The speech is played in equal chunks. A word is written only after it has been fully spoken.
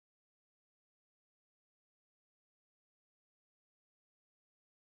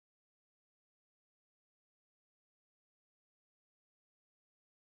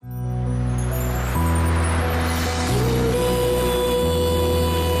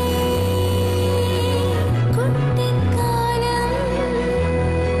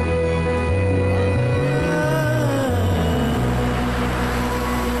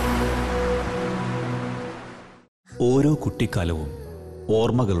കുട്ടിക്കാലവും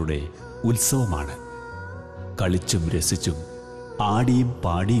ഓർമ്മകളുടെ ഉത്സവമാണ്. കളിച്ചും രസിച്ചും ആടിയും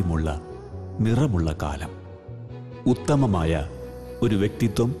പാടിയുമുള്ള നിറമുള്ള കാലം. ഉത്തമമായ ഒരു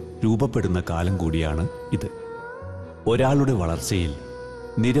വ്യക്തിത്വം രൂപപ്പെടുന്ന കാലം കൂടിയാണ് ഇത്. ഒരാളുടെ വളർച്ചയിൽ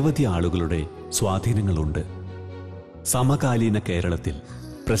നിരവധി ആളുകളുടെ സ്വാധീനങ്ങളുണ്ട്. സമകാലീന കേരളത്തിൽ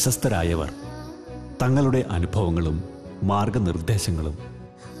പ്രശസ്തരായവർ തങ്ങളുടെ അനുഭവങ്ങളും മാർഗനിർദ്ദേശങ്ങളും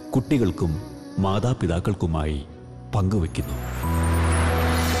കുട്ടികൾക്കും മാതാപിതാക്കൾക്കുമായി പങ്കുവയ്ക്കുന്നു.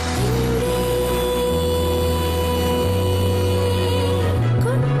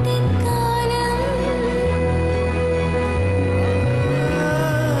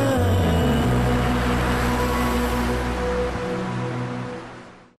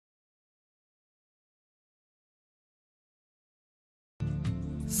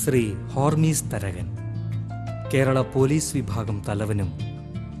 ശ്രീ ഹോർമീസ് തരകൻ കേരള പോലീസ് വിഭാഗം തലവനും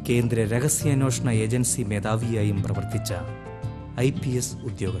കേന്ദ്ര രഹസ്യാന്വേഷണ ഏജൻസി മേധാവിയായും പ്രവർത്തിച്ച IPS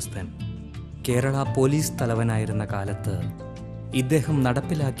ഉദ്യോഗസ്ഥൻ. കേരള പോലീസ് തലവനായിരുന്ന കാലത്ത് ഇദ്ദേഹം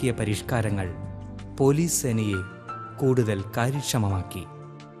നടപ്പിലാക്കിയ പരിഷ്കാരങ്ങൾ പോലീസ് സേനയെ കൂടുതൽ കാര്യക്ഷമമാക്കി.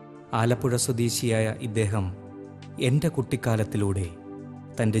 ആലപ്പുഴ സ്വദേശിയായ ഇദ്ദേഹം എൻ്റെ കുട്ടിക്കാലത്തിലൂടെ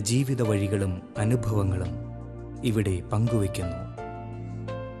തൻ്റെ ജീവിത വഴികളും അനുഭവങ്ങളും ഇവിടെ പങ്കുവയ്ക്കുന്നു.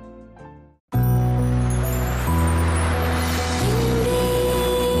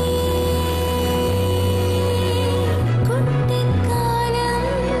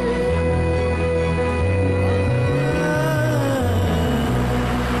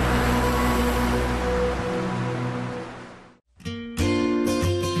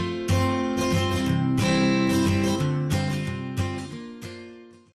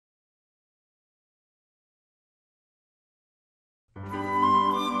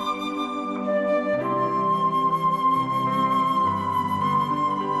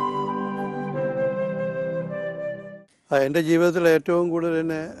 എൻ്റെ ജീവിതത്തിൽ ഏറ്റവും കൂടുതൽ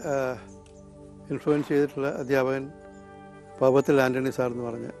എന്നെ ഇൻഫ്ലുവൻസ് ചെയ്തിട്ടുള്ള അധ്യാപകൻ പാപത്തിൽ ആൻ്റണി സാർ എന്ന്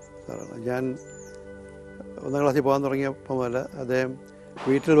പറഞ്ഞ സാറാണ്. ഞാൻ 1ാം ക്ലാസ്സിൽ പോകാൻ തുടങ്ങിയപ്പോൾ മുതൽ അദ്ദേഹം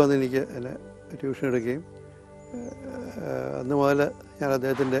വീട്ടിൽ വന്ന് എനിക്ക് എന്നെ ട്യൂഷൻ എടുക്കുകയും അന്ന് മുതൽ ഞാൻ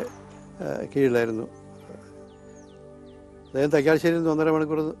അദ്ദേഹത്തിൻ്റെ കീഴിലായിരുന്നു. അദ്ദേഹം തൈക്കാശ്ശേരിയിൽ നിന്ന് 1.5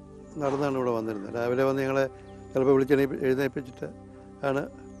 മണിക്കൂർ നടന്നാണ് ഇവിടെ വന്നിരുന്നത്. രാവിലെ വന്ന് ഞങ്ങളെ ചിലപ്പോൾ എഴുന്നേൽപ്പിച്ചിട്ട് ആണ്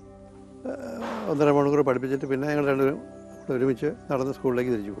 1.5 മണിക്കൂർ പഠിപ്പിച്ചിട്ട് പിന്നെ ഞങ്ങൾ രണ്ടുപേരും ഒരുമിച്ച് നടന്ന്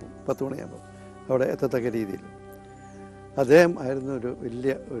സ്കൂളിലേക്ക് തിരിച്ചു പോകും. 10 മണിയാകുമ്പോൾ അവിടെ എത്തത്തക്ക രീതിയിൽ. അദ്ദേഹം ആയിരുന്നു ഒരു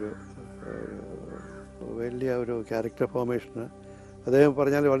വലിയ ഒരു ക്യാരക്ടർ ഫോർമേഷന്. അദ്ദേഹം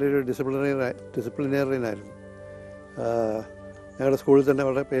പറഞ്ഞാൽ വളരെ ഡിസിപ്ലിനേറിയനായിരുന്നു. ഞങ്ങളുടെ സ്കൂളിൽ തന്നെ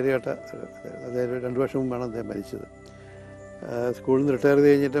വളരെ പേര് കേട്ട അദ്ദേഹം 2 വർഷം മുമ്പാണ് അദ്ദേഹം മരിച്ചത്. സ്കൂളിൽ നിന്ന് റിട്ടയർ ചെയ്ത്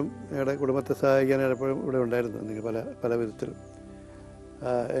കഴിഞ്ഞിട്ടും ഞങ്ങളുടെ കുടുംബത്തെ സഹായിക്കാൻ എപ്പോഴും ഇവിടെ ഉണ്ടായിരുന്നു. നിങ്ങൾ പല വിധത്തിലും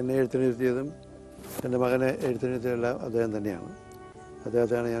എന്നെ എഴുത്തിനിരുത്തിയതും എൻ്റെ മകനെ എഴുത്തിനിരുത്തിയതെല്ലാം അദ്ദേഹം തന്നെയാണ്.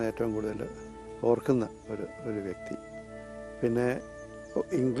 അദ്ദേഹത്തെയാണ് ഞാൻ ഏറ്റവും കൂടുതൽ ഓർക്കുന്ന ഒരു വ്യക്തി. പിന്നെ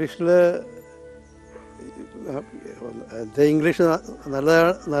ഇംഗ്ലീഷിൽ ഇംഗ്ലീഷ്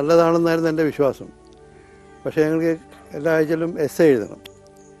നല്ലതാണെന്നായിരുന്നു എൻ്റെ വിശ്വാസം. പക്ഷേ ഞങ്ങൾക്ക് എല്ലാ ആഴ്ചയിലും എസ്സേ എഴുതണം.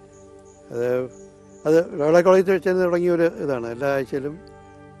 അത് ലോല കോളേജിൽ വെച്ച് തുടങ്ങിയൊരു ഇതാണ്. എല്ലാ ആഴ്ചയിലും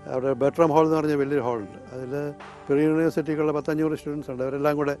അവിടെ ബെട്രം ഹാൾ എന്ന് പറഞ്ഞ വലിയൊരു ഹാളുണ്ട്. അതിൽ പ്രീ യൂണിവേഴ്സിറ്റിക്കുള്ള 100-500 സ്റ്റുഡൻസ് ഉണ്ട്.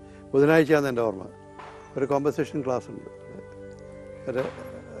 അവരെല്ലാം കൂടെ ബുധനാഴ്ചയാണ് എൻ്റെ ഓർമ്മ ഒരു കോമ്പസിഷൻ ക്ലാസ് ഉണ്ട്.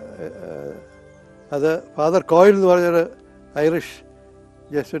 അത് ഫാദർ കോയിൽ എന്ന് പറഞ്ഞൊരു ഐറിഷ്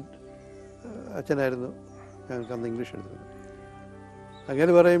ജെസ്വിറ്റ് അച്ഛനായിരുന്നു ഞങ്ങൾക്ക് അന്ന് ഇംഗ്ലീഷ് എടുത്തത്.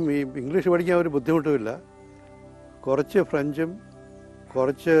 അങ്ങനെ പറയും, ഈ ഇംഗ്ലീഷ് പഠിക്കാൻ ഒരു ബുദ്ധിമുട്ടുമില്ല. കുറച്ച് ഫ്രഞ്ചും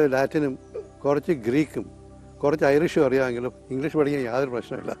കുറച്ച് ലാറ്റിനും കുറച്ച് ഗ്രീക്കും കുറച്ച് ഐറിഷും അറിയാമെങ്കിലും ഇംഗ്ലീഷ് പഠിക്കാൻ യാതൊരു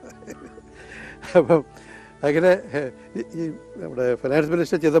പ്രശ്നമില്ല. അപ്പം അങ്ങനെ ഈ നമ്മുടെ ഫിനാൻസ്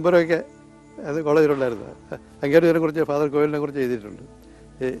മിനിസ്റ്റർ ചിദംബരമൊക്കെ അത് കോളേജിലുണ്ടായിരുന്നു. അങ്ങനെ ഇതിനെക്കുറിച്ച് ഫാദർ കോയിലിനെ കുറിച്ച് എഴുതിയിട്ടുണ്ട്.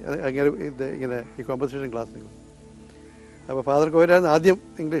 അങ്ങനെ ഇങ്ങനെ ഈ കോമ്പസിഷൻ ക്ലാസ്സിൽ. അപ്പോൾ ഫാദർ കോയിലായിരുന്നു ആദ്യം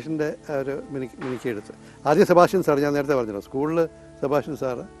ഇംഗ്ലീഷിൻ്റെ ഒരു മിനുക്കിയെടുത്ത്. ആദ്യം സെബാസ്റ്റ്യൻ സാർ, ഞാൻ നേരത്തെ പറഞ്ഞല്ലോ, സ്കൂളിൽ സെബാസ്റ്റ്യൻ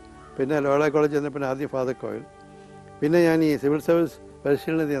സാറ്, പിന്നെ ലോല കോളേജ് ചെന്നപ്പോൾ ആദ്യം ഫാദർ കോയിൽ, പിന്നെ ഞാൻ ഈ സിവിൽ സർവീസ്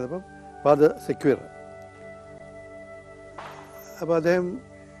പരിശീലനം ചെയ്തപ്പം ഫാദർ സെക്യൂർ. അപ്പോൾ അദ്ദേഹം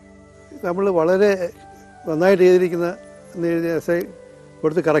നമ്മൾ വളരെ നന്നായിട്ട് എഴുതിയിരിക്കുന്ന എഴുതിയ എസ്സേ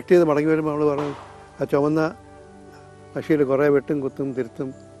കൊടുത്ത് കറക്റ്റ് ചെയ്ത് മടങ്ങി വരുമ്പോൾ നമ്മൾ പറഞ്ഞു ആ ചുവന്ന മഷിയിൽ കുറേ വെട്ടും കുത്തും തിരുത്തും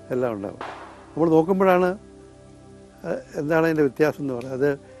എല്ലാം ഉണ്ടാകും. നമ്മൾ നോക്കുമ്പോഴാണ് എന്താണ് അതിൻ്റെ വ്യത്യാസം എന്ന് പറയുന്നത്. അത്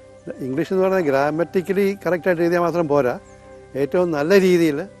ഇംഗ്ലീഷ് എന്ന് പറഞ്ഞാൽ ഗ്രാമറ്റിക്കലി കറക്റ്റായിട്ട് എഴുതിയാൽ മാത്രം പോരാ, ഏറ്റവും നല്ല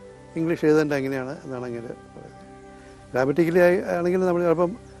രീതിയിൽ ഇംഗ്ലീഷ് എഴുതേണ്ട എങ്ങനെയാണ് എന്നാണ് അങ്ങനെ പറയുന്നത്. ഗ്രാമറ്റിക്കലി ആണെങ്കിൽ നമ്മൾ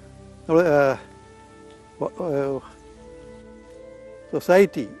ചിലപ്പം നമ്മൾ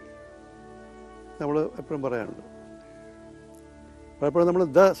സൊസൈറ്റി നമ്മൾ എപ്പോഴും പറയാറുണ്ട്. പലപ്പോഴും നമ്മൾ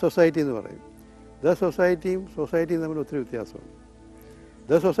ദ സൊസൈറ്റി എന്ന് പറയും. ദ സൊസൈറ്റിയും സൊസൈറ്റിയും തമ്മിൽ ഒത്തിരി വ്യത്യാസമുണ്ട്.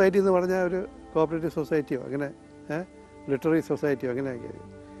 ദ സൊസൈറ്റി എന്ന് പറഞ്ഞാൽ ഒരു കോപ്പറേറ്റീവ് സൊസൈറ്റിയോ അങ്ങനെ ലിറ്റററി സൊസൈറ്റിയോ അങ്ങനെയൊക്കെ.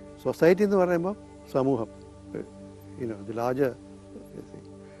 സൊസൈറ്റി എന്ന് പറയുമ്പോൾ സമൂഹം, ഇത് ലാർജ്.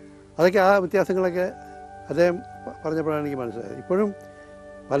 അതൊക്കെ ആ വ്യത്യാസങ്ങളൊക്കെ അദ്ദേഹം പറഞ്ഞപ്പോഴാണ് എനിക്ക് മനസ്സിലായത്. ഇപ്പോഴും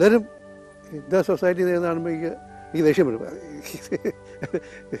പലരും ദ സൊസൈറ്റി കാണുമ്പോൾ എനിക്ക് ദേഷ്യം വരും.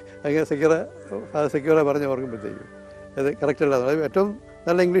 അങ്ങനെ സെക്യൂറെ പറഞ്ഞ് ഓർക്കുമ്പോഴത്തേക്കും അത് കറക്റ്റല്ല. അതായത് ഏറ്റവും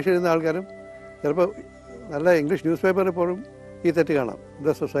നല്ല ഇംഗ്ലീഷ് എഴുതുന്ന ആൾക്കാരും ചിലപ്പോൾ നല്ല ഇംഗ്ലീഷ് ന്യൂസ് പേപ്പറിൽ പോലും ഈ തെറ്റ് കാണാം.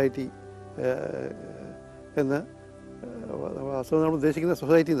 ദ സൊസൈറ്റി എന്ന് വാസ്തവം നമ്മൾ ഉദ്ദേശിക്കുന്ന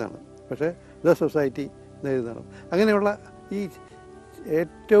സൊസൈറ്റി എന്നാണ്, പക്ഷേ ദ സൊസൈറ്റി എന്ന് എഴുതണം. അങ്ങനെയുള്ള ഈ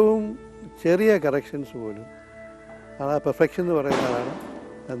ഏറ്റവും ചെറിയ കറക്ഷൻസ് പോലും ആ പെർഫെക്ഷൻ എന്ന് പറയുന്നതാണ്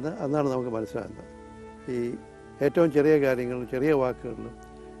എന്നാണ് നമുക്ക് മനസ്സിലാകുന്നത്. ഈ ഏറ്റവും ചെറിയ കാര്യങ്ങളും ചെറിയ വാക്കുകളിലും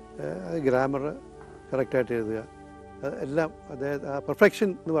ഗ്രാമർ കറക്റ്റായിട്ട് എഴുതുക, എല്ലാം അദ്ദേഹം ആ പെർഫെക്ഷൻ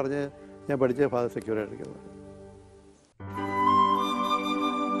എന്ന് പറഞ്ഞ് ഞാൻ പഠിച്ച ഫാദർ സെക്യൂറെ എടുക്കുന്നത്.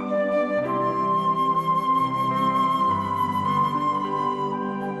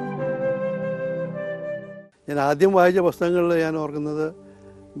 ഞാൻ ആദ്യം വായിച്ച പുസ്തകങ്ങളിൽ ഞാൻ ഓർക്കുന്നത്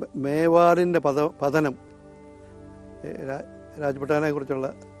മേവാറിൻ്റെ പതനം, രാജ്പുട്ടാനെ കുറിച്ചുള്ള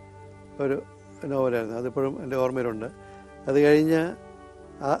ഒരു നോവലായിരുന്നു. അതിപ്പോഴും എൻ്റെ ഓർമ്മയിലുണ്ട്. അത് കഴിഞ്ഞ്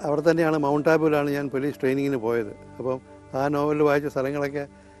അവിടെ തന്നെയാണ് മൗണ്ട് ആബുവിലാണ് ഞാൻ പോലീസ് ട്രെയിനിങ്ങിന് പോയത്. അപ്പം ആ നോവലിൽ വായിച്ച സ്ഥലങ്ങളൊക്കെ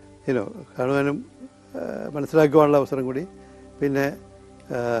കാണുവാനും മനസ്സിലാക്കുവാനുള്ള അവസരം കൂടി പിന്നെ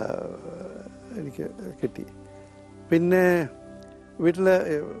എനിക്ക് കിട്ടി. പിന്നെ വീട്ടിൽ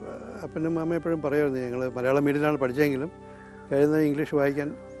അപ്പനും അമ്മയും എപ്പോഴും പറയുമായിരുന്നു, ഞങ്ങൾ മലയാളം മീഡിയത്തിലാണ് പഠിച്ചതെങ്കിലും കഴിയുന്ന ഇംഗ്ലീഷ് വായിക്കാൻ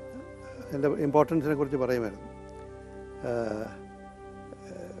എൻ്റെ ഇമ്പോർട്ടൻസിനെ കുറിച്ച് പറയുമായിരുന്നു.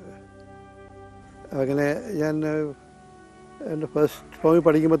 അങ്ങനെ ഞാൻ എൻ്റെ ഫസ്റ്റ് ഫോമിൽ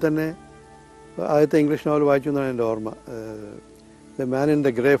പഠിക്കുമ്പോൾ തന്നെ ആദ്യത്തെ ഇംഗ്ലീഷ് നോവൽ വായിച്ചു എന്നാണ് എൻ്റെ ഓർമ്മ. The man in the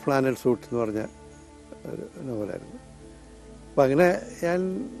grey flannel suit എന്ന് പറഞ്ഞ ഒരു നോവലായിരുന്നു. അപ്പം അങ്ങനെ ഞാൻ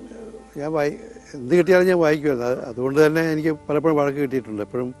എന്ത് കിട്ടിയാലും ഞാൻ വായിക്കുമായിരുന്നു. അതുകൊണ്ട് തന്നെ എനിക്ക് പലപ്പോഴും വഴക്ക് കിട്ടിയിട്ടുണ്ട്.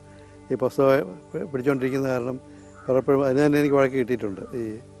 എപ്പോഴും ഈ പുസ്തകം പിടിച്ചുകൊണ്ടിരിക്കുന്ന കാരണം പലപ്പോഴും അതിന് തന്നെ എനിക്ക് വഴക്ക് കിട്ടിയിട്ടുണ്ട്. ഈ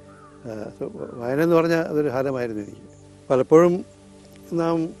വായന എന്ന് പറഞ്ഞാൽ അതൊരു ഹരമായിരുന്നു എനിക്ക്. പലപ്പോഴും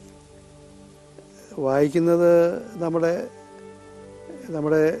നാം വായിക്കുന്നത് നമ്മുടെ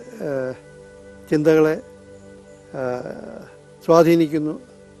ചിന്തകളെ സ്വാധീനിക്കുന്നു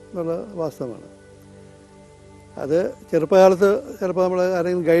എന്നുള്ള വാസ്തവമാണ്. അത് ചെറുപ്പകാലത്ത് ചിലപ്പോൾ നമ്മൾ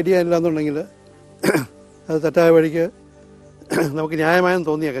ആരെങ്കിലും ഗൈഡ് ചെയ്യാനില്ല എന്നുണ്ടെങ്കിൽ അത് തെറ്റായ വഴിക്ക് നമുക്ക് ന്യായമായെന്ന്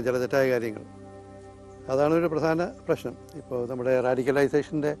തോന്നിയേക്കാം ചില തെറ്റായ കാര്യങ്ങൾ. അതാണ് ഒരു പ്രധാന പ്രശ്നം. ഇപ്പോൾ നമ്മുടെ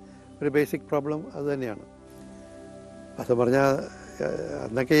റാഡിക്കലൈസേഷൻ്റെ ഒരു ബേസിക് പ്രോബ്ലം അത് തന്നെയാണ്. അത് പറഞ്ഞാൽ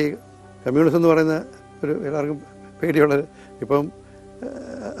അന്നൊക്കെ ഈ കമ്മ്യൂണിസം എന്ന് പറയുന്ന ഒരു എല്ലാവർക്കും പേടിയുള്ളത് ഇപ്പം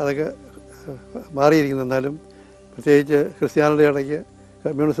അതൊക്കെ മാറിയിരിക്കുന്നു. എന്നാലും പ്രത്യേകിച്ച് ക്രിസ്ത്യാനികളുടെ ഇടയ്ക്ക്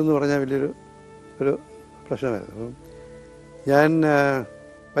കമ്മ്യൂണിസം എന്ന് പറഞ്ഞാൽ ഒരു പ്രശ്നമായിരുന്നു. അപ്പം ഞാൻ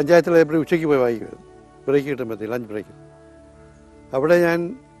പഞ്ചായത്ത് ലൈബ്രറി ഉച്ചയ്ക്ക് പോയി വായിക്കുമായിരുന്നു, ബ്രേക്ക് കിട്ടുമ്പോഴത്തേക്ക്, ലഞ്ച് ബ്രേക്ക്. അവിടെ ഞാൻ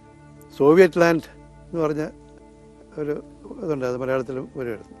സോവിയറ്റ് ലാൻഡ് എന്ന് പറഞ്ഞ ഒരു ഇതുണ്ട്, അത് മലയാളത്തിലും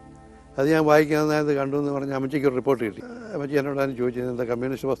വരുമായിരുന്നു. അത് ഞാൻ വായിക്കുന്നത് കണ്ടു എന്ന് പറഞ്ഞാൽ അമ്മച്ചിക്ക് ഒരു റിപ്പോർട്ട് കിട്ടി. അമ്മച്ചി എന്നോടാണ് ചോദിച്ചത്, എന്താ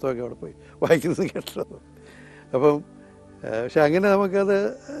കമ്മ്യൂണിസ്റ്റ് പുസ്തകമൊക്കെ അവിടെ പോയി വായിക്കുന്നത് കേട്ടത്. അപ്പം പക്ഷെ അങ്ങനെ നമുക്കത്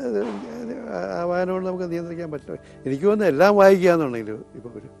ആ വായന കൊണ്ട് നമുക്ക് നിയന്ത്രിക്കാൻ പറ്റില്ല. എനിക്ക് തോന്നുന്നു എല്ലാം വായിക്കുക എന്നുണ്ടെങ്കിൽ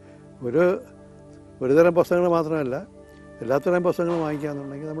ഇപ്പോൾ ഒരു തരം പുസ്തകങ്ങൾ മാത്രമല്ല, എല്ലാത്തരം പുസ്തകങ്ങളും വായിക്കുക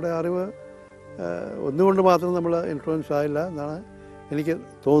എന്നുണ്ടെങ്കിൽ നമ്മുടെ അറിവ് ഒന്നുകൊണ്ട് മാത്രം നമ്മൾ ഇൻഫ്ലുവൻസ് ആയില്ല എന്നാണ് എനിക്ക്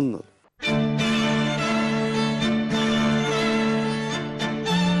തോന്നുന്നത്.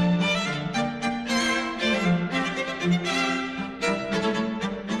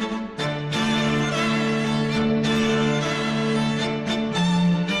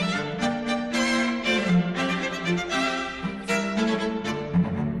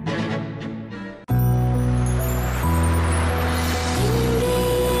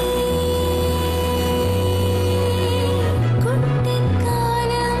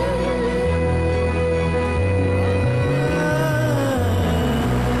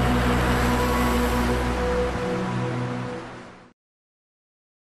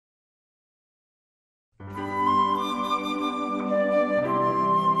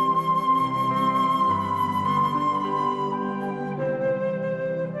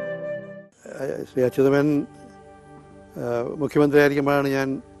 ശ്രീ അച്യുതമേനോൻ മുഖ്യമന്ത്രിയായിരിക്കുമ്പോഴാണ് ഞാൻ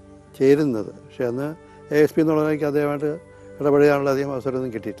ചേരുന്നത്. പക്ഷേ അന്ന് ASP എന്നുള്ള എനിക്ക് അദ്ദേഹമായിട്ട് ഇടപെടാനുള്ള അധികം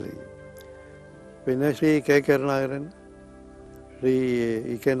അവസരമൊന്നും കിട്ടിയിട്ടില്ല. പിന്നെ Shri K. Karunakaran, Shri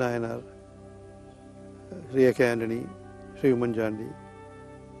EK Nayanar, Shri AK Antony, Shri Oommen Chandy,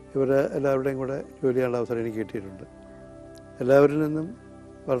 ഇവരെ എല്ലാവരുടെയും കൂടെ ജോലി ചെയ്യാനുള്ള അവസരം എനിക്ക് കിട്ടിയിട്ടുണ്ട്. എല്ലാവരിൽ നിന്നും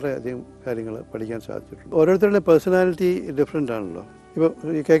വളരെയധികം കാര്യങ്ങൾ പഠിക്കാൻ സാധിച്ചിട്ടുണ്ട്. ഓരോരുത്തരുടെ പേഴ്സണാലിറ്റി ഡിഫറെൻ്റ് ആണല്ലോ. ഇപ്പോൾ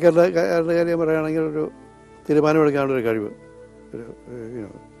ഈ കേക്കറുടെ കാര്യം പറയുകയാണെങ്കിൽ ഒരു തീരുമാനമെടുക്കാനുള്ളൊരു കഴിവ് ഒരു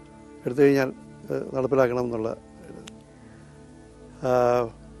എടുത്തു കഴിഞ്ഞാൽ നടപ്പിലാക്കണം എന്നുള്ള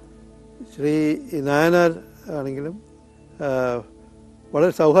ശ്രീ നായനാർ ആണെങ്കിലും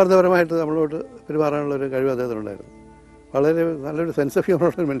വളരെ സൗഹാർദ്ദപരമായിട്ട് നമ്മളോട് പെരുമാറാനുള്ളൊരു കഴിവ് അദ്ദേഹത്തിനുണ്ടായിരുന്നു. വളരെ നല്ലൊരു സെൻസ് ഓഫ്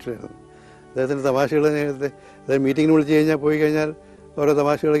ഹ്യൂമറുള്ള മനുഷ്യനായിരുന്നു. അദ്ദേഹത്തിൻ്റെ തമാശകൾ നേരത്തെ അതായത് മീറ്റിങ്ങിന് വിളിച്ച് കഴിഞ്ഞാൽ പോയി കഴിഞ്ഞാൽ ഓരോ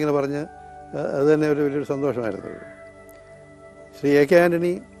തമാശകളിങ്ങനെ പറഞ്ഞ് അത് തന്നെ ഒരു വലിയൊരു സന്തോഷമായിരുന്നു. ശ്രീ എ കെ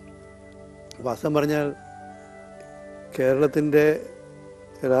ആൻ്റണി വാസ്തവം പറഞ്ഞാൽ കേരളത്തിൻ്റെ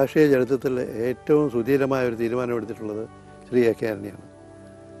രാഷ്ട്രീയ ചരിത്രത്തിൽ ഏറ്റവും സുധീരമായ ഒരു തീരുമാനമെടുത്തിട്ടുള്ളത് ശ്രീ എ കെ ആൻ്റണിയാണ്.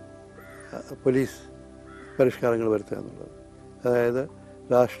 പോലീസ് പരിഷ്കാരങ്ങൾ വരുത്തുക എന്നുള്ളത്. അതായത്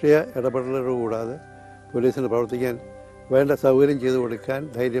രാഷ്ട്രീയ ഇടപെടലുകൾ കൂടാതെ പോലീസിന് പ്രവർത്തിക്കാൻ വേണ്ട സൗകര്യം ചെയ്തു കൊടുക്കാൻ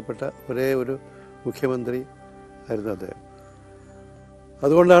ധൈര്യപ്പെട്ട ഒരേ ഒരു മുഖ്യമന്ത്രി ആയിരുന്നു അദ്ദേഹം.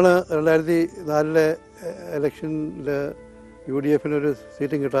 അതുകൊണ്ടാണ് 2004 ഇലക്ഷനിൽ UDF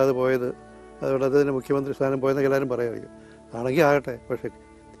സീറ്റും കിട്ടാതെ പോയത്. അതുകൊണ്ട് അദ്ദേഹത്തിന് മുഖ്യമന്ത്രി സ്ഥാനം പോയെന്നൊക്കെ എല്ലാവരും പറയുമായിരിക്കും. ആണെങ്കിൽ ആകട്ടെ, പക്ഷേ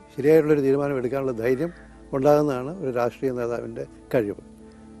ശരിയായിട്ടുള്ളൊരു തീരുമാനം എടുക്കാനുള്ള ധൈര്യം ഉണ്ടാകുന്നതാണ് ഒരു രാഷ്ട്രീയ നേതാവിൻ്റെ കഴിവ്.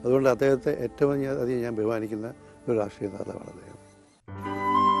 അതുകൊണ്ട് അദ്ദേഹത്തെ ഏറ്റവും അധികം ഞാൻ ബഹുമാനിക്കുന്ന ഒരു രാഷ്ട്രീയ നേതാവാണ് അദ്ദേഹം.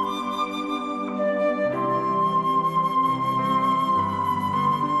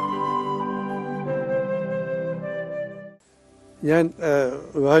 ഞാൻ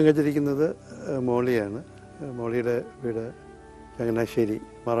വിവാഹം കഴിച്ചിരിക്കുന്നത് മോളിയാണ്. മോളിയുടെ വീട് ചങ്ങനാശ്ശേരി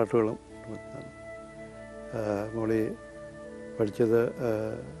മാറാട്ടുകുളം. മോളി പഠിച്ചത്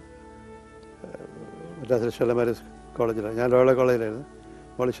മദ്രാസിലെ സെൻറ് മേരീസ് കോളേജിലാണ്. ഞാൻ ലോയോള കോളേജിലായിരുന്നു.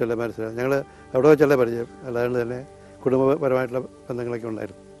 മോളി സെൻറ് മേരീസിലാണ്. ഞങ്ങൾ അവിടെ വെച്ചല്ലേ പരിചയം. അല്ലാണ്ട് തന്നെ കുടുംബപരമായിട്ടുള്ള ബന്ധങ്ങളൊക്കെ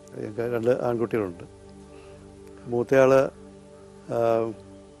ഉണ്ടായിരുന്നു. ഞങ്ങൾക്ക് 2 ആൺകുട്ടികളുണ്ട്. മൂത്തയാൾ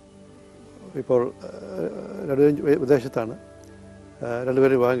ഇപ്പോൾ വിദേശത്താണ്. 2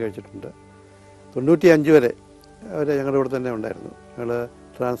 പേര് വിവാഹം കഴിച്ചിട്ടുണ്ട്. 95 വരെ അവർ ഞങ്ങളുടെ ഇവിടെ തന്നെ ഉണ്ടായിരുന്നു. ഞങ്ങൾ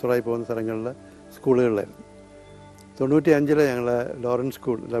ട്രാൻസ്ഫറായി പോകുന്ന സ്ഥലങ്ങളിൽ സ്കൂളുകളിലായിരുന്നു. 95 ഞങ്ങൾ ലോറൻസ്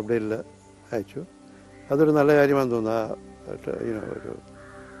സ്കൂൾ ലബ്ഡയിൽ അയച്ചു. അതൊരു നല്ല കാര്യമാണെന്ന് തോന്നുന്നു. ഒരു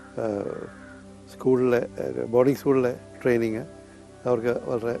സ്കൂളിലെ ബോർഡിംഗ് സ്കൂളിലെ ട്രെയിനിങ് അവർക്ക്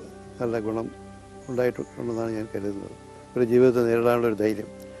വളരെ നല്ല ഗുണം ഉണ്ടായിട്ടുണ്ടെന്നാണ് ഞാൻ കരുതുന്നത്. ഒരു ജീവിതത്തെ നേരിടാനുള്ളൊരു ധൈര്യം,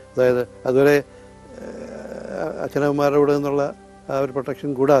 അതായത് അതുവരെ അച്ഛനമ്മമാരുടെ കൂടെ നിന്നുള്ള ആ ഒരു പ്രൊട്ടക്ഷൻ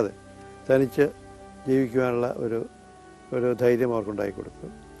കൂടാതെ തനിച്ച് ജീവിക്കുവാനുള്ള ഒരു ധൈര്യം അവർക്കുണ്ടാക്കി കൊടുത്തു.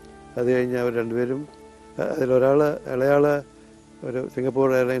 അത് കഴിഞ്ഞ് അവർ 2 പേരും, ഇളയാൾ ഒരു സിംഗപ്പൂർ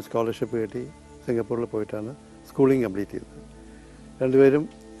എയർലൈൻസ് സ്കോളർഷിപ്പ് കിട്ടി സിംഗപ്പൂരിൽ പോയിട്ടാണ് സ്കൂളിംഗ് കംപ്ലീറ്റ് ചെയ്തത്. 2 പേരും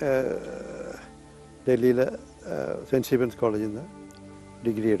ഡൽഹിയിലെ സെൻറ്റ് സ്റ്റീഫൻസ് കോളേജിൽ നിന്ന്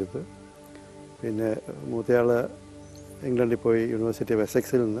ഡിഗ്രി എടുത്തു. പിന്നെ മൂത്തയാൾ ഇംഗ്ലണ്ടിൽ പോയി യൂണിവേഴ്സിറ്റി ഓഫ്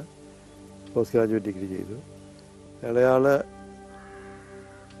എസെക്സിൽ നിന്ന് പോസ്റ്റ് ഗ്രാജുവേറ്റ് ഡിഗ്രി ചെയ്തു. ഇളയാൾ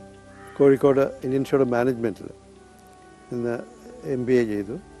കോഴിക്കോട് ഇന്ത്യൻ ഇൻസ്റ്റിറ്റ്യൂട്ട് ഓഫ് മാനേജ്മെൻറ്റിൽ നിന്ന് MBA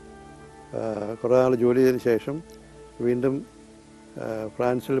ചെയ്തു. കുറേ നാൾ ജോലി ചെയ്തതിന് ശേഷം വീണ്ടും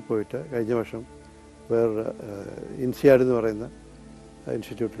ഫ്രാൻസിൽ പോയിട്ട് കഴിഞ്ഞ വർഷം വേറെ ഇൻസിയാഡ് എന്ന് പറയുന്ന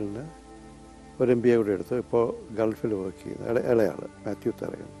ഇൻസ്റ്റിറ്റ്യൂട്ടിൽ നിന്ന് ഒരു MBA കൂടെ എടുത്തു. ഇപ്പോൾ ഗൾഫിൽ വർക്ക് ചെയ്യുന്നു ഇളയാൾ മാത്യു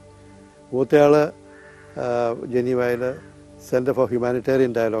തരകൻ. മൂത്തയാൾ ജനീവയിൽ സെൻറ്റർ ഫോർ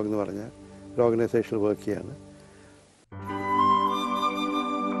ഹ്യൂമാനിറ്റേറിയൻ ഡയലോഗ് എന്ന് പറഞ്ഞ ഒരു ഓർഗനൈസേഷനിൽ വർക്ക് ചെയ്യാണ്.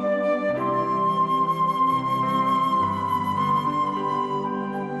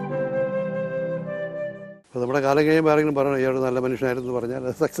 അപ്പോൾ നമ്മുടെ കാലം കഴിയുമ്പോൾ ആരെങ്കിലും പറയണം ഇയാൾ നല്ല മനുഷ്യനായിരുന്നു പറഞ്ഞാൽ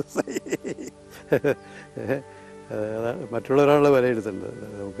അത് സക്സസ് ആയി. മറ്റുള്ളവരാണല്ലോ വിലയിരുത്തേണ്ടത്.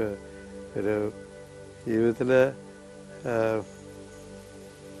 നമുക്ക് ഒരു ജീവിതത്തിൽ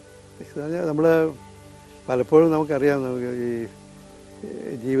നമ്മൾ പലപ്പോഴും നമുക്കറിയാം, നമുക്ക് ഈ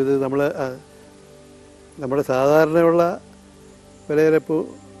ജീവിതത്തിൽ നമ്മുടെ സാധാരണയുള്ള വിലയിരുപ്പ്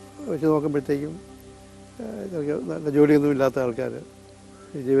വെച്ച് നോക്കുമ്പോഴത്തേക്കും നല്ല ജോലിയൊന്നും ഇല്ലാത്ത ആൾക്കാർ,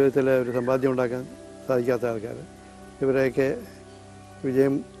 ഈ ജീവിതത്തിൽ ഒരു സമ്പാദ്യം ഉണ്ടാക്കാൻ സാധിക്കാത്ത ആൾക്കാർ, ഇവരെയൊക്കെ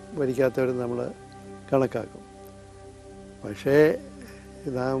വിജയം വരിക്കാത്തവർ നമ്മൾ കണക്കാക്കും. പക്ഷേ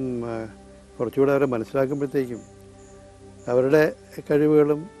നാം കുറച്ചുകൂടെ അവരെ മനസ്സിലാക്കുമ്പോഴത്തേക്കും അവരുടെ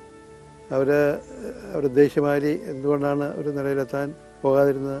കഴിവുകളും അവരുടെ ഉദ്ദേശമാരി എന്തുകൊണ്ടാണ് ഒരു നിലയിലെത്താൻ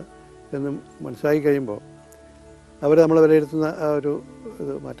പോകാതിരുന്നത് എന്നും മനസ്സിലാക്കി കഴിയുമ്പോൾ അവർ നമ്മളെ വിലയിരുത്തുന്ന ആ ഒരു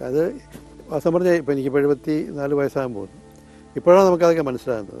ഇത് മാറ്റം. അത് വാസ്തവം പറഞ്ഞാൽ ഇപ്പോൾ എനിക്കിപ്പോൾ 74 വയസ്സാകാൻ പോകുന്നു. ഇപ്പോഴാണ് നമുക്കതൊക്കെ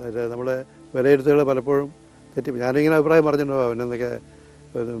മനസ്സിലാകുന്നത്. അതിൽ നമ്മളെ വിലയിരുത്തുകൾ പലപ്പോഴും തെറ്റി. ഞാനിങ്ങനെ അഭിപ്രായം പറഞ്ഞിട്ടുണ്ടോ അവനെന്നൊക്കെ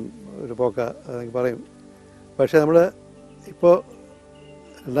ഒരു പോക്ക അതൊക്കെ പറയും. പക്ഷേ നമ്മൾ ഇപ്പോൾ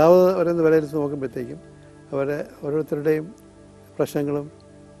രണ്ടാമത് അവരൊന്ന് വിലയിരുത്തി നോക്കുമ്പോഴത്തേക്കും അവരെ ഓരോരുത്തരുടെയും പ്രശ്നങ്ങളും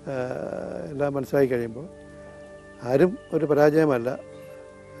എല്ലാം മനസ്സിലാക്കി കഴിയുമ്പോൾ ആരും ഒരു പരാജയമല്ല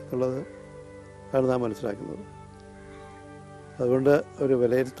എന്നുള്ളത് ആണ് നാം മനസ്സിലാക്കുന്നത്. അതുകൊണ്ട് ഒരു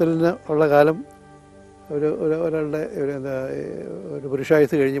വിലയിരുത്തലിന് ഉള്ള കാലം ഒരാളുടെ ഒരു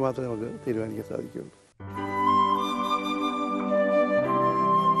പുരുഷായുസ് കഴിഞ്ഞ് മാത്രമേ നമുക്ക് തീരുമാനിക്കാൻ സാധിക്കുകയുള്ളൂ.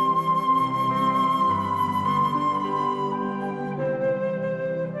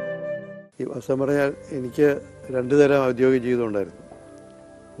 ഈ വാസ്തവം പറഞ്ഞാൽ എനിക്ക് 2 തരം ഔദ്യോഗിക ജീവിതം ഉണ്ടായിരുന്നു.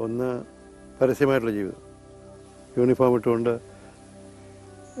 ഒന്ന് പരസ്യമായിട്ടുള്ള ജീവിതം, യൂണിഫോം ഇട്ടുകൊണ്ട്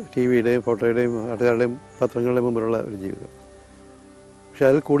ടി വിയുടെയും ഫോട്ടോയുടെയും നാട്ടുകാരുടെയും പത്രങ്ങളുടെയും മുമ്പിലുള്ള ഒരു ജീവിതം. പക്ഷെ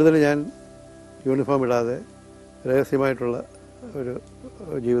അതിൽ കൂടുതൽ ഞാൻ യൂണിഫോം ഇടാതെ രഹസ്യമായിട്ടുള്ള ഒരു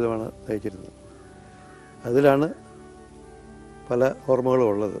ജീവിതമാണ് നയിച്ചിരുന്നത്. അതിലാണ് പല ഓർമ്മകളും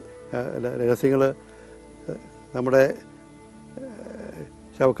ഉള്ളത്. രഹസ്യങ്ങൾ നമ്മുടെ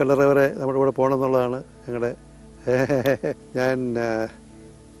ശവക്കല്ലറ വരെ നമ്മുടെ കൂടെ പോകണമെന്നുള്ളതാണ് ഞങ്ങളുടെ. ഞാൻ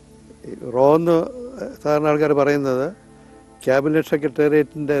റോന്ന് സാധാരണ ആൾക്കാർ പറയുന്നത് ക്യാബിനറ്റ്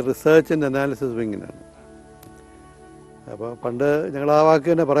സെക്രട്ടേറിയറ്റിൻ്റെ റിസർച്ച് ആൻഡ് അനാലിസിസ് വിങ്ങിനാണ്. അപ്പോൾ പണ്ട് ഞങ്ങൾ ആ വാക്ക്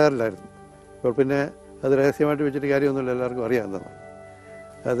തന്നെ പറയാറില്ലായിരുന്നു. ഇപ്പോൾ പിന്നെ അത് രഹസ്യമായിട്ട് വെച്ചിട്ട് കാര്യമൊന്നുമില്ല, എല്ലാവർക്കും അറിയാവുന്നതാണ്.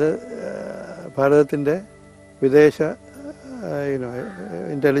 അത് ഭാരതത്തിൻ്റെ വിദേശ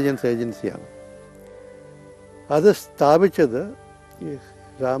ഇൻ്റലിജൻസ് ഏജൻസിയാണ്. അത് സ്ഥാപിച്ചത് ഈ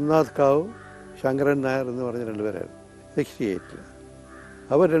രാംനാഥ് കാവ്, ശങ്കരൻ നായർ എന്ന് പറഞ്ഞ 2 പേരായിരുന്നു 68.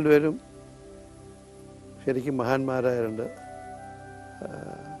 അവർ 2 പേരും ശരിക്കും മഹാന്മാരായ 2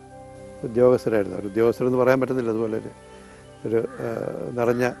 ഉദ്യോഗസ്ഥരായിരുന്നു. അവർ ഉദ്യോഗസ്ഥരെന്ന് പറയാൻ പറ്റുന്നില്ല, അതുപോലെ ഒരു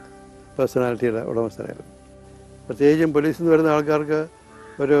നിറഞ്ഞ പേഴ്സണാലിറ്റിയുടെ ഉടമസ്ഥരായിരുന്നു. പ്രത്യേകിച്ചും പോലീസിൽ നിന്ന് വരുന്ന ആൾക്കാർക്ക്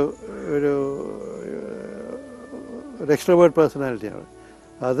ഒരു എക്സ്ട്രോവേർട്ട് പേഴ്സണാലിറ്റിയാണ്.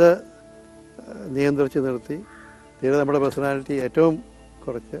 അത് നിയന്ത്രിച്ച് നിർത്തി തീരെ നമ്മുടെ പേഴ്സണാലിറ്റി ഏറ്റവും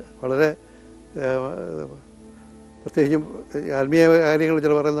കുറച്ച് വളരെ പ്രത്യേകിച്ചും ആത്മീയ കാര്യങ്ങൾ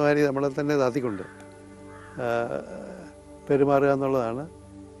ചില പറയുന്ന മാതിരി നമ്മളെ തന്നെ താത്തിക്കൊണ്ട് പെരുമാറുക എന്നുള്ളതാണ്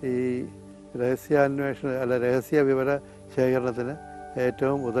ഈ രഹസ്യ വിവര ശേഖരണത്തിന്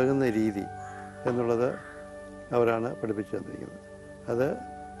ഏറ്റവും ഉതകുന്ന രീതി എന്നുള്ളത് അവരാണ് പഠിപ്പിച്ചു തന്നിരിക്കുന്നത്. അത്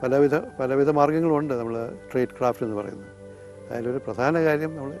പലവിധ മാർഗങ്ങളുണ്ട്. നമ്മൾ ട്രേഡ് ക്രാഫ്റ്റ് എന്ന് പറയുന്നത്. അതിലൊരു പ്രധാന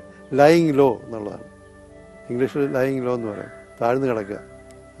കാര്യം നമ്മൾ ലൈയിങ് ലോ എന്നുള്ളതാണ്. ഇംഗ്ലീഷിൽ ലൈയിങ് ലോ എന്ന് പറയും, താഴ്ന്നു കിടക്കുക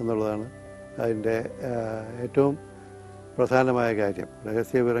എന്നുള്ളതാണ് അതിൻ്റെ ഏറ്റവും പ്രധാനമായ കാര്യം.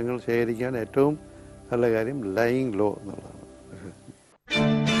 രഹസ്യ വിവരങ്ങൾ ശേഖരിക്കാൻ ഏറ്റവും നല്ല കാര്യം ലൈയിങ് ലോ എന്നുള്ളതാണ്.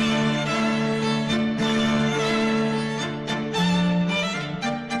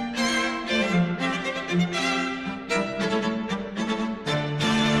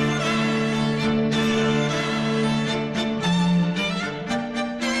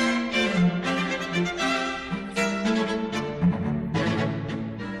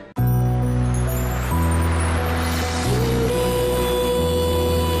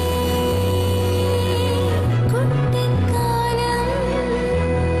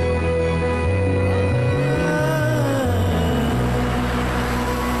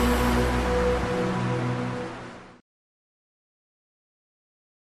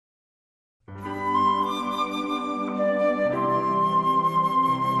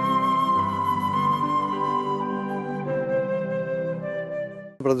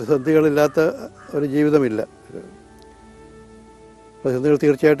 പ്രതിസന്ധികളില്ലാത്ത ഒരു ജീവിതമില്ല. പ്രതിസന്ധികൾ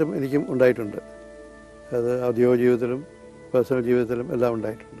തീർച്ചയായിട്ടും എനിക്കും ഉണ്ടായിട്ടുണ്ട്. അത് ഔദ്യോഗിക ജീവിതത്തിലും പേഴ്സണൽ ജീവിതത്തിലും എല്ലാം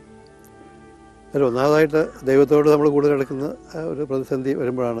ഉണ്ടായിട്ടുണ്ട്. അതിൽ ഒന്നാമതായിട്ട് ദൈവത്തോട് നമ്മൾ കൂടുതൽ എടുക്കുന്ന ഒരു പ്രതിസന്ധി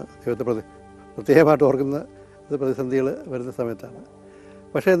വരുമ്പോഴാണ് ദൈവത്തെ പ്രത്യേകമായിട്ട് ഓർക്കുന്ന പ്രതിസന്ധികൾ വരുന്ന സമയത്താണ്.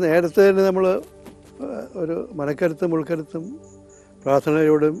 പക്ഷേ നേരത്തെ തന്നെ നമ്മൾ ഒരു മനക്കരുത്തും ഉൾക്കരുത്തും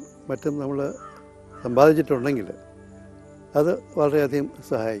പ്രാർത്ഥനയോടും മറ്റും നമ്മൾ സമ്പാദിച്ചിട്ടുണ്ടെങ്കിൽ അത് വളരെയധികം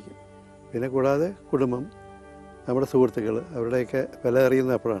സഹായിക്കും. പിന്നെ കൂടാതെ കുടുംബം, നമ്മുടെ സുഹൃത്തുക്കൾ, അവരുടെയൊക്കെ വില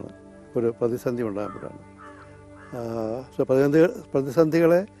അറിയുന്ന അപ്പോഴാണ്, ഒരു പ്രതിസന്ധി ഉണ്ടാകുമ്പോഴാണ്.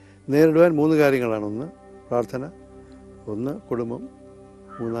 പ്രതിസന്ധികളെ നേരിടുവാൻ 3 കാര്യങ്ങളാണ്. ഒന്ന് പ്രാർത്ഥന, ഒന്ന് കുടുംബം,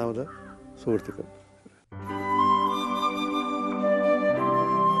 മൂന്നാമത് സുഹൃത്തുക്കൾ.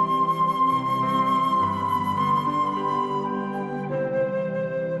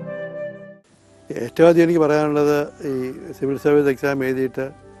 ഏറ്റവും ആദ്യം എനിക്ക് പറയാനുള്ളത്, ഈ സിവിൽ സർവീസ് എക്സാം എഴുതിയിട്ട്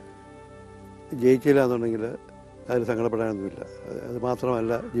ജയിച്ചില്ല എന്നുണ്ടെങ്കിൽ അതിൽ സങ്കടപ്പെടാനൊന്നുമില്ല. അത്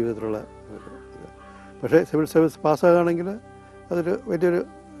മാത്രമല്ല ജീവിതത്തിലുള്ള പക്ഷേ സിവിൽ സർവീസ് പാസ്സാകുകയാണെങ്കിൽ അതൊരു വലിയൊരു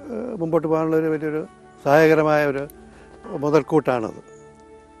മുമ്പോട്ട് പോകാനുള്ളൊരു വലിയൊരു സഹായകരമായ ഒരു മുതൽക്കൂട്ടാണത്.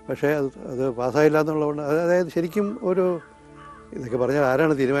 പക്ഷേ അത് പാസ്സായില്ല എന്നുള്ളതുകൊണ്ട് അതായത് ശരിക്കും ഇതൊക്കെ പറഞ്ഞാൽ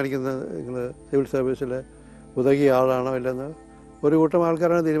ആരാണ് തീരുമാനിക്കുന്നത്? നിങ്ങൾ സിവിൽ സർവീസിൽ ഉതകിയ ആളാണോ ഇല്ലെന്ന് ഒരു കൂട്ടം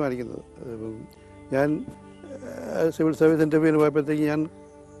ആൾക്കാരാണ് തീരുമാനിക്കുന്നത്. ഞാൻ സിവിൽ സർവീസ് ഇൻ്റർവ്യൂവിന് പോയപ്പോഴത്തേക്ക് ഞാൻ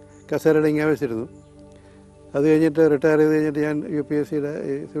കസേരയുടെ ഇങ്ങനെ വെച്ചിരുന്നു. അത് കഴിഞ്ഞിട്ട് റിട്ടയർ ചെയ്ത് കഴിഞ്ഞിട്ട് ഞാൻ UPSCയുടെ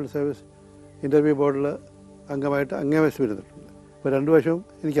ഈ സിവിൽ സർവീസ് ഇൻ്റർവ്യൂ ബോർഡിൽ അംഗമായിട്ട് അങ്ങേ വശം ഇരുന്നിട്ടുണ്ട്. ഇപ്പോൾ 2 വർഷവും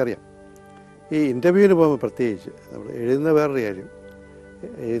എനിക്കറിയാം. ഈ ഇൻ്റർവ്യൂവിന് പോകുമ്പോൾ പ്രത്യേകിച്ച് നമ്മൾ എഴുതുന്ന വേറൊരു കാര്യം,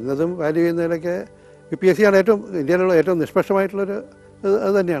 എഴുതുന്നതും വാല്യൂ ചെയ്യുന്നതിലൊക്കെ EPS ആണ് ഇന്ത്യയിലുള്ള ഏറ്റവും നിഷ്പക്ഷമായിട്ടുള്ളൊരു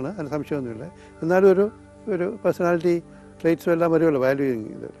അത് തന്നെയാണ്, അതിന് സംശയമൊന്നുമില്ല. എന്നാലും ഒരു പേഴ്സണാലിറ്റി ട്രേറ്റ്സും എല്ലാം വരുമല്ലോ വാല്യൂയിങ്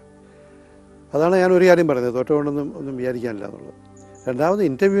ഇത്. അതാണ് ഞാൻ ഒരു കാര്യം പറയുന്നത്, ഒന്നും വിചാരിക്കാനില്ല എന്നുള്ളത്. രണ്ടാമത്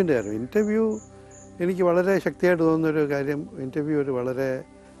ഇൻ്റർവ്യൂവിൻ്റെ കാര്യം. ഇൻ്റർവ്യൂ എനിക്ക് വളരെ ശക്തിയായിട്ട് തോന്നുന്നൊരു കാര്യം. ഇൻ്റർവ്യൂ വളരെ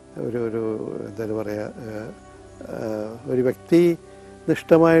എന്താ പറയുക, ഒരു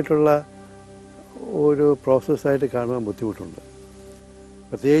വ്യക്തിനിഷ്ഠമായിട്ടുള്ള ഒരു പ്രോസസ്സായിട്ട് കാണുവാൻ ബുദ്ധിമുട്ടുണ്ട്.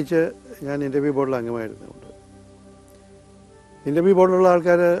 പ്രത്യേകിച്ച് ഞാൻ ഇൻ്റർവ്യൂ ബോർഡിൽ അംഗമായിരുന്നുകൊണ്ട്. ഇൻ്റർവ്യൂ ബോർഡിലുള്ള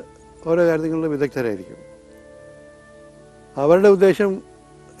ആൾക്കാർ ഓരോ കാര്യങ്ങളിലും വിദഗ്ധരായിരിക്കും. അവരുടെ ഉദ്ദേശം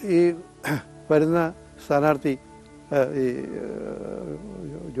ഈ വരുന്ന സ്ഥാനാർത്ഥി, ഈ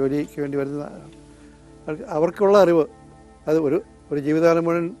ജോലിക്ക് വേണ്ടി വരുന്ന അവർക്കുള്ള അറിവ്, അത് ഒരു ജീവിതകാലം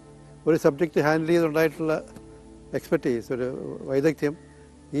മുഴുവൻ ഒരു സബ്ജക്റ്റ് ഹാൻഡിൽ ചെയ്തുണ്ടായിട്ടുള്ള എക്സ്പെർട്ടീസ്, ഒരു വൈദഗ്ധ്യം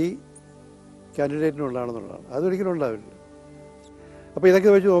ഈ കാൻഡിഡേറ്റിനുള്ളതാണെന്നുള്ളതാണ്. അതൊരിക്കലും ഉണ്ടാവില്ല. അപ്പോൾ ഇതൊക്കെ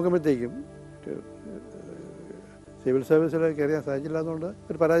വെച്ച് നോക്കുമ്പോഴത്തേക്കും സിവിൽ സർവീസിൽ കയറിയാൻ സാധിച്ചില്ല എന്നുകൊണ്ട്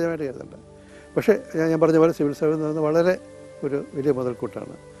ഒരു പരാജയമായിട്ട് കരുതണ്ട. പക്ഷേ ഞാൻ പറഞ്ഞ പോലെ സിവിൽ സർവീസ് എന്ന് പറയുന്നത് വളരെ ഒരു വലിയ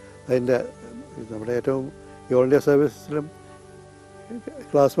മുതൽക്കൂട്ടാണ്. അതിൻ്റെ നമ്മുടെ ഏറ്റവും ഓൾ ഇന്ത്യ സർവീസിലും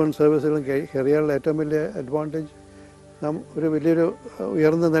ക്ലാസ് 1 സർവീസിലും കയറിയാലുള്ള ഏറ്റവും വലിയ അഡ്വാൻറ്റേജ് നാം ഒരു വലിയൊരു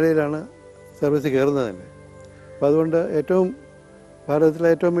ഉയർന്ന നിലയിലാണ് സർവീസിൽ കയറുന്നത് തന്നെ. അപ്പോൾ അതുകൊണ്ട് ഭാരതത്തിലെ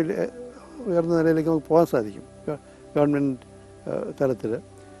ഏറ്റവും വലിയ ഉയർന്ന നിലയിലേക്ക് നമുക്ക് പോകാൻ സാധിക്കും. ഗവൺമെൻറ് തലത്തിൽ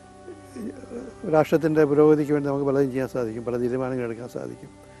രാഷ്ട്രത്തിൻ്റെ പുരോഗതിക്ക് വേണ്ടി നമുക്ക് പലതും ചെയ്യാൻ സാധിക്കും, പല തീരുമാനങ്ങൾ എടുക്കാൻ സാധിക്കും.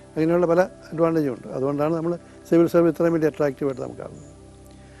 അങ്ങനെയുള്ള പല അഡ്വാൻറ്റേജും ഉണ്ട്. അതുകൊണ്ടാണ് നമ്മൾ സിവിൽ സർവീസ് ഇത്രയും വലിയ അട്രാക്റ്റീവായിട്ട് നമുക്ക് കാണുന്നത്.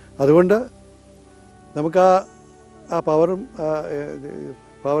 അതുകൊണ്ട് നമുക്ക് ആ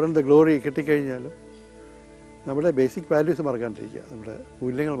പവറും ദ ഗ്ലോറി കിട്ടിക്കഴിഞ്ഞാലും നമ്മുടെ ബേസിക് വാല്യൂസ് മറക്കാണ്ടിരിക്കുക, നമ്മുടെ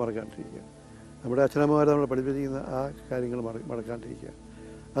മൂല്യങ്ങൾ മറക്കാണ്ടിരിക്കുക, നമ്മുടെ അച്ഛനമ്മമാരെ നമ്മൾ പഠിപ്പിച്ചിരിക്കുന്ന ആ കാര്യങ്ങൾ മറക്കാണ്ടിരിക്കുക.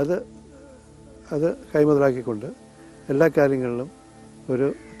 അത് കൈമുതലാക്കിക്കൊണ്ട് എല്ലാ കാര്യങ്ങളിലും ഒരു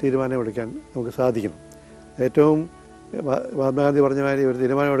തീരുമാനമെടുക്കാൻ നമുക്ക് സാധിക്കണം. ഏറ്റവും മഹാത്മാഗാന്ധി പറഞ്ഞ മാതിരി ഒരു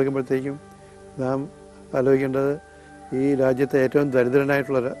തീരുമാനം എടുക്കുമ്പോഴത്തേക്കും നാം ആലോചിക്കേണ്ടത് ഈ രാജ്യത്തെ ഏറ്റവും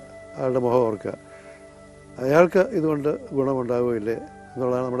ദരിദ്രനായിട്ടുള്ള ആളുടെ മുഖം ഓർക്കുക. അയാൾക്ക് ഇതുകൊണ്ട് ഗുണമുണ്ടാവുകയില്ലേ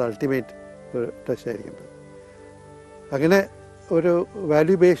എന്നുള്ളതാണ് നമ്മുടെ അൾട്ടിമേറ്റ് ഒരു ടെസ്റ്റ് ആയിരിക്കേണ്ടത്. അങ്ങനെ ഒരു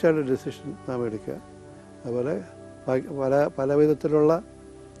വാല്യൂ ബേസ്ഡ് ആയിട്ടുള്ള ഡിസിഷൻ നാം എടുക്കുക. അതുപോലെ പല വിധത്തിലുള്ള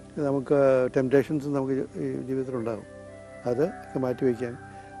നമുക്ക് ടെംപ്റ്റേഷൻസ് നമുക്ക് ഈ ജീവിതത്തിലുണ്ടാകും. അത് മാറ്റിവെക്കാൻ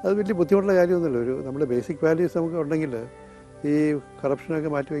അത് വലിയ ബുദ്ധിമുട്ടുള്ള കാര്യമൊന്നുമില്ല. നമ്മുടെ ബേസിക് വാല്യൂസ് നമുക്ക് ഉണ്ടെങ്കിൽ ഈ കറപ്ഷനൊക്കെ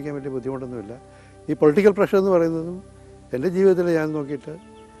മാറ്റിവെക്കാൻ വലിയ ബുദ്ധിമുട്ടൊന്നുമില്ല. ഈ പൊളിറ്റിക്കൽ പ്രഷർ എന്ന് പറയുന്നതും എൻ്റെ ജീവിതത്തിൽ ഞാൻ നോക്കിയിട്ട്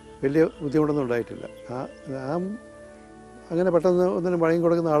വലിയ ബുദ്ധിമുട്ടൊന്നും ഉണ്ടായിട്ടില്ല. അങ്ങനെ പെട്ടെന്ന് ഒന്നിനും വഴങ്ങി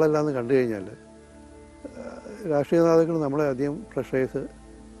കൊടുക്കുന്ന ആളല്ല എന്ന് കണ്ടു കഴിഞ്ഞാൽ രാഷ്ട്രീയ നേതാക്കൾ നമ്മളെ അധികം പ്രഷറൈസ്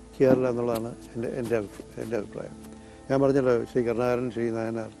ചെയ്യാറില്ല എന്നുള്ളതാണ് എൻ്റെ അഭിപ്രായം. ഞാൻ പറഞ്ഞല്ലോ, ശ്രീ കരുണാകരൻ, ശ്രീ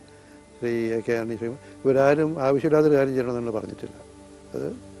നായനാർ, ശ്രീ AK ആന്റണി, ഇവരാരും ആവശ്യമില്ലാത്തൊരു കാര്യം ചെയ്യണമെന്ന് പറഞ്ഞിട്ടില്ല. അത്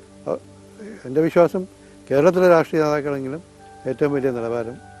എൻ്റെ വിശ്വാസം കേരളത്തിലെ രാഷ്ട്രീയ നേതാക്കളെങ്കിലും ഏറ്റവും വലിയ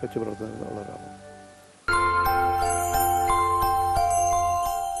നിലവാരം വെച്ച് പുലർത്തുന്നവരാണ്.